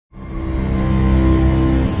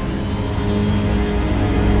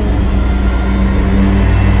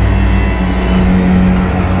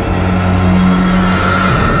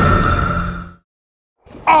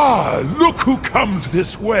Look who comes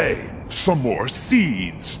this way! Some more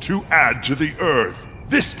seeds to add to the earth.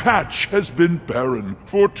 This patch has been barren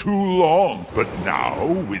for too long, but now,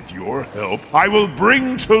 with your help, I will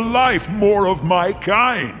bring to life more of my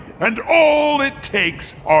kind. And all it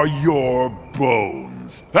takes are your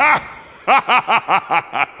bones.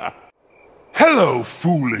 Hello,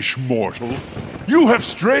 foolish mortal. You have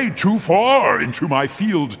strayed too far into my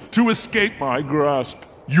field to escape my grasp.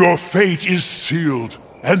 Your fate is sealed,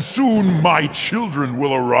 and soon my children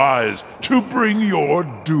will arise to bring your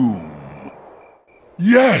doom.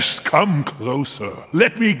 Yes, come closer.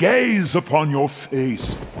 Let me gaze upon your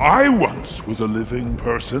face. I once was a living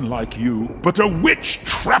person like you, but a witch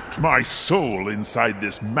trapped my soul inside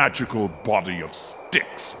this magical body of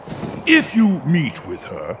sticks. If you meet with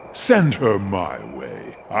her, send her my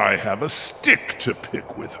way. I have a stick to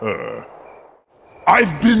pick with her.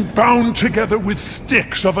 I've been bound together with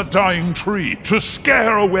sticks of a dying tree to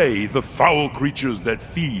scare away the foul creatures that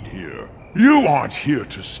feed here. You aren't here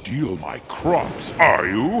to steal my crops, are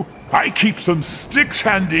you? I keep some sticks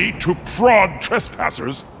handy to prod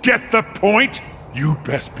trespassers. Get the point? You'd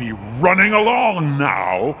best be running along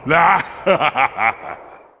now.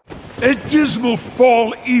 A dismal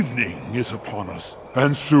fall evening is upon us,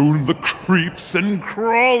 and soon the creeps and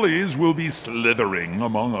crawlies will be slithering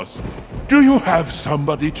among us. Do you have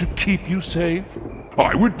somebody to keep you safe?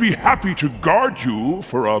 I would be happy to guard you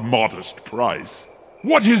for a modest price.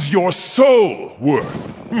 What is your soul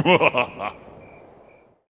worth?